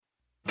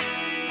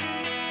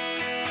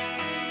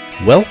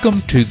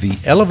Welcome to the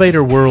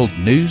Elevator World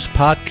News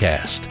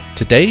Podcast.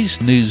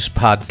 Today's news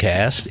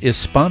podcast is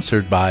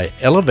sponsored by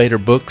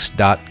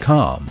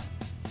ElevatorBooks.com.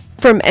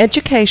 From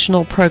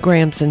educational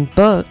programs and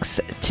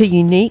books to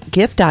unique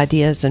gift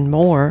ideas and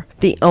more,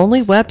 the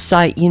only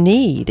website you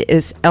need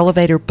is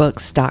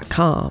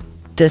ElevatorBooks.com.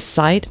 This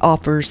site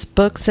offers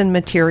books and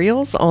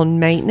materials on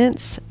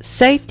maintenance,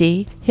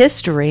 safety,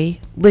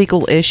 history,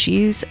 legal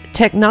issues,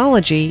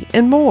 technology,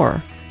 and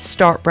more.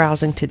 Start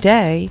browsing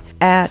today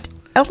at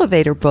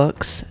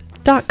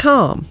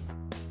ElevatorBooks.com.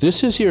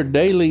 This is your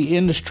daily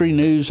industry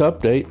news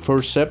update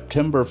for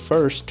September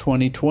 1st,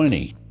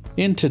 2020.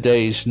 In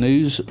today's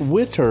news,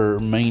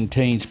 Wittur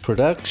maintains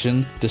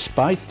production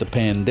despite the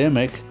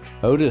pandemic.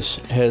 Otis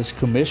has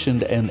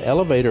commissioned an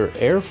elevator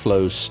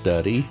airflow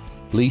study.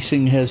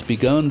 Leasing has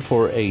begun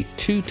for a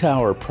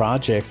 2-tower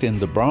project in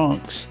the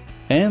Bronx.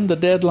 And the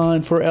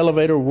deadline for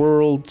Elevator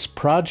World's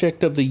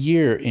Project of the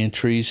Year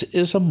entries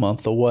is a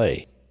month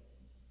away.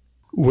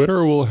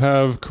 Wittur will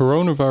have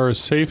coronavirus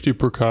safety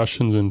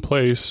precautions in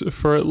place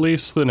for at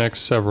least the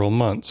next several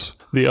months,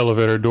 the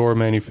elevator door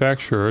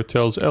manufacturer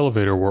tells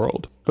Elevator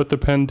World. But the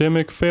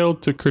pandemic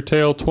failed to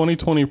curtail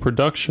 2020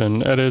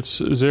 production at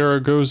its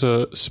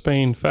Zaragoza,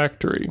 Spain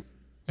factory,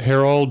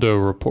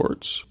 Geraldo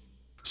reports.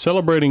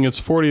 Celebrating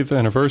its 40th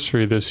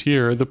anniversary this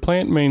year, the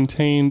plant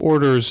maintained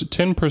orders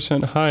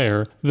 10%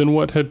 higher than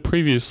what had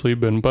previously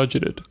been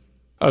budgeted.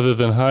 Other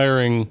than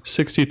hiring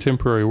 60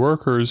 temporary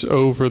workers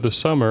over the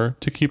summer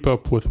to keep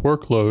up with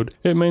workload,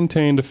 it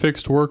maintained a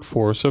fixed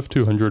workforce of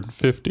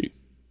 250.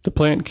 The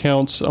plant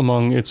counts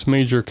among its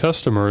major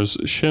customers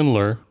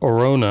Schindler,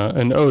 Orona,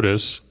 and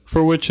Otis,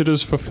 for which it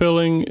is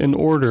fulfilling an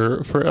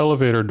order for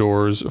elevator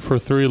doors for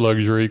 3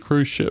 luxury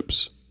cruise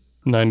ships.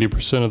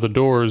 90% of the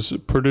doors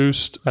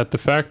produced at the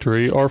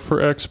factory are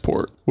for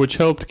export, which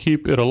helped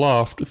keep it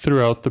aloft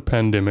throughout the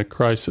pandemic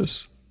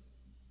crisis.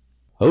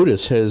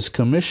 Otis has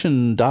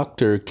commissioned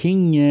Dr.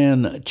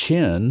 Kingyan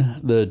Chen,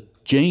 the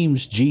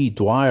James G.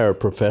 Dwyer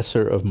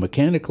Professor of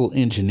Mechanical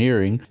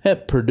Engineering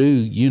at Purdue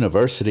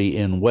University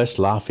in West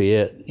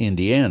Lafayette,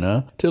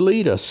 Indiana, to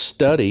lead a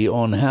study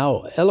on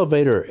how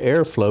elevator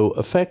airflow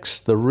affects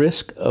the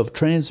risk of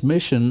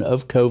transmission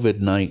of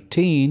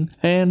COVID-19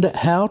 and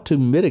how to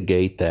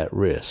mitigate that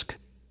risk.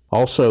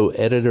 Also,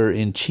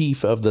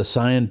 editor-in-chief of the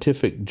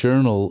scientific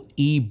journal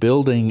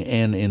E-Building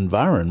and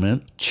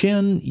Environment,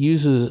 Chen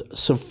uses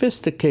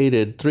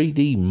sophisticated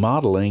 3D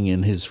modeling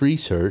in his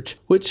research,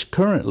 which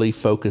currently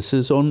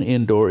focuses on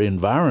indoor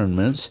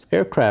environments,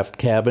 aircraft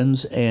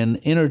cabins, and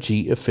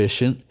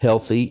energy-efficient,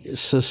 healthy,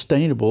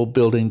 sustainable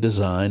building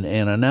design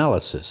and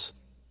analysis.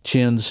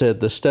 Chen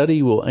said the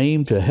study will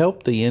aim to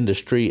help the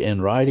industry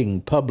and writing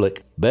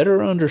public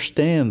better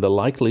understand the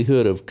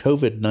likelihood of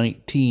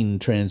COVID-19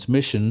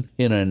 transmission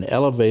in an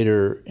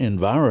elevator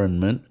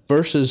environment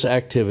versus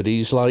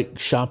activities like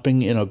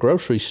shopping in a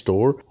grocery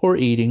store or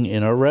eating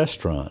in a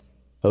restaurant.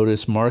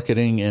 Otis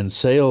Marketing and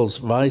Sales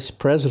Vice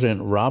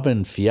President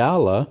Robin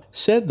Fiala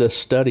said the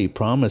study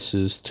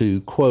promises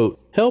to, quote,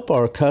 help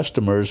our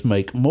customers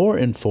make more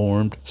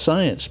informed,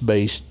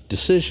 science-based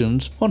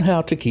decisions on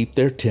how to keep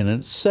their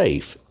tenants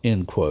safe,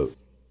 end quote.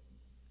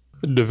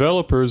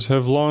 Developers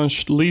have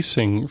launched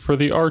leasing for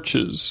The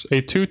Arches,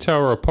 a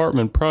 2-tower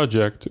apartment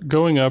project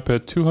going up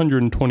at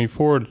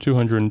 224 to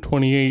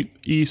 228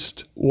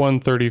 East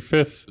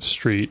 135th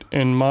Street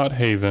in Mott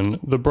Haven,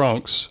 the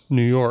Bronx,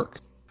 New York.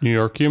 New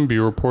York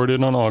Yimby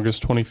reported on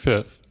August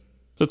 25th.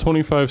 The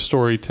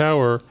 25-story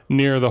tower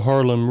near the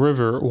Harlem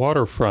River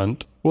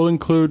waterfront will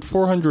include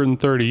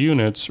 430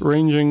 units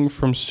ranging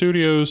from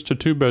studios to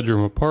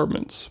 2-bedroom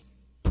apartments.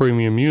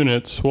 Premium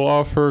units will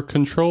offer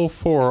Control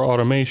 4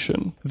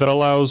 automation that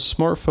allows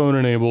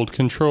smartphone-enabled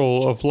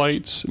control of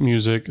lights,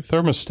 music,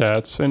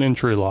 thermostats, and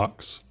entry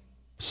locks.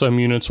 Some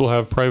units will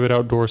have private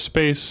outdoor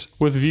space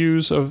with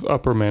views of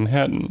Upper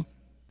Manhattan.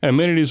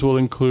 Amenities will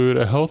include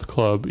a health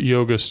club,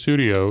 yoga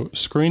studio,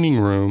 screening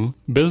room,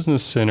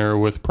 business center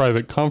with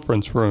private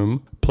conference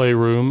room,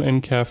 playroom,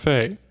 and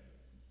cafe.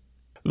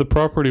 The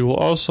property will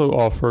also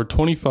offer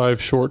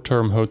 25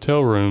 short-term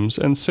hotel rooms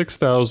and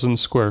 6,000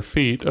 square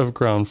feet of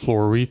ground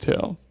floor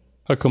retail.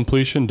 A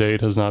completion date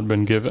has not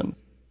been given.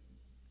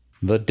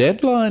 The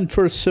deadline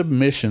for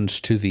submissions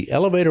to the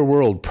Elevator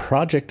World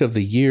Project of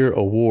the Year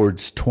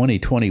Awards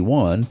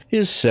 2021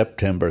 is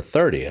September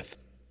 30th.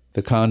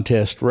 The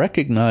contest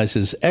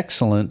recognizes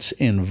excellence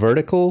in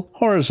vertical,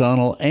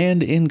 horizontal,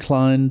 and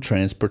inclined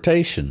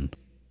transportation.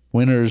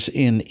 Winners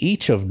in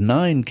each of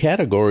 9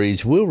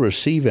 categories will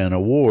receive an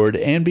award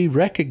and be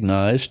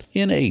recognized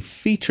in a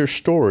feature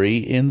story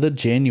in the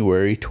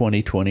January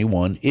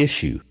 2021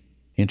 issue.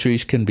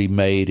 Entries can be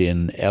made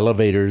in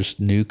elevators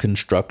new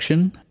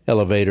construction,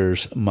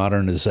 elevators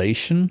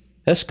modernization,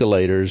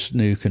 escalators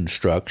new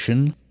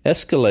construction,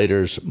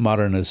 escalators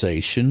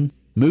modernization,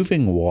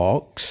 moving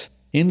walks,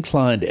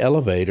 inclined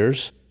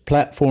elevators,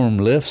 platform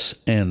lifts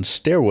and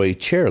stairway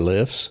chair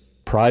lifts,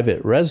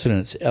 private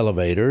residence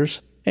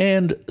elevators,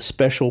 and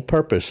special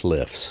purpose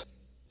lifts.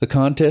 The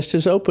contest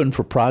is open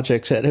for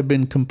projects that have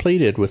been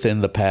completed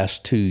within the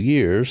past 2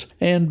 years,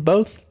 and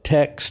both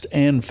text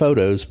and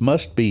photos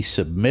must be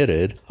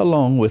submitted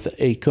along with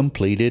a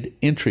completed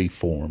entry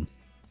form.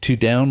 To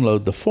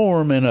download the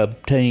form and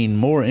obtain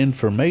more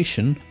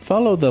information,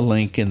 follow the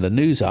link in the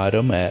news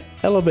item at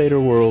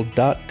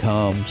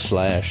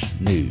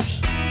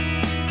elevatorworld.com/news.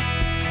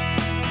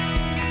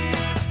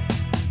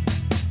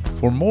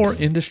 For more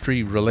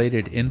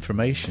industry-related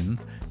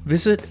information,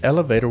 visit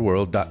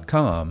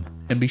elevatorworld.com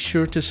and be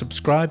sure to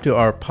subscribe to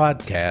our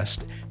podcast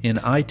in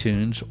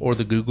iTunes or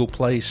the Google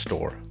Play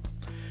Store.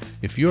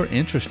 If you're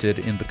interested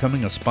in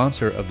becoming a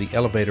sponsor of the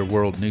Elevator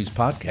World News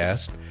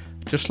Podcast,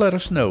 just let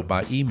us know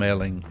by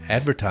emailing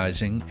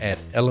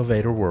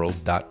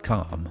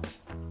advertising@elevatorworld.com.